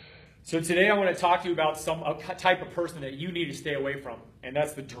So today I want to talk to you about a type of person that you need to stay away from, and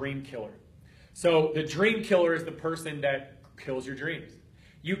that's the dream killer. So the dream killer is the person that kills your dreams.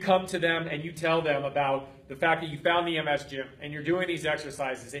 You come to them and you tell them about the fact that you found the MS gym and you're doing these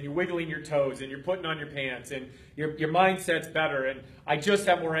exercises and you're wiggling your toes and you're putting on your pants and your mindset's better and I just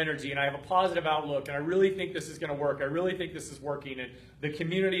have more energy and I have a positive outlook and I really think this is going to work. I really think this is working, and the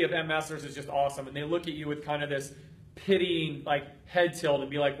community of MSers is just awesome, and they look at you with kind of this pitying head tilt and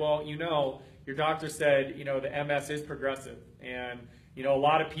be like, well, your doctor said, the MS is progressive, and a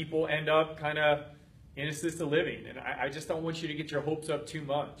lot of people end up kind of in assisted living, and I just don't want you to get your hopes up too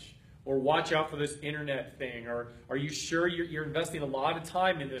much, or watch out for this internet thing, or are you sure you're investing a lot of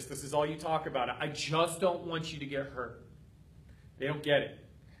time in this? This is all you talk about. I just don't want you to get hurt. They don't get it.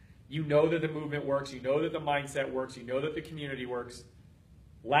 You know that the movement works. You know that the mindset works. You know that the community works.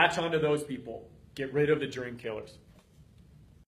 Latch onto those people. Get rid of the dream killers.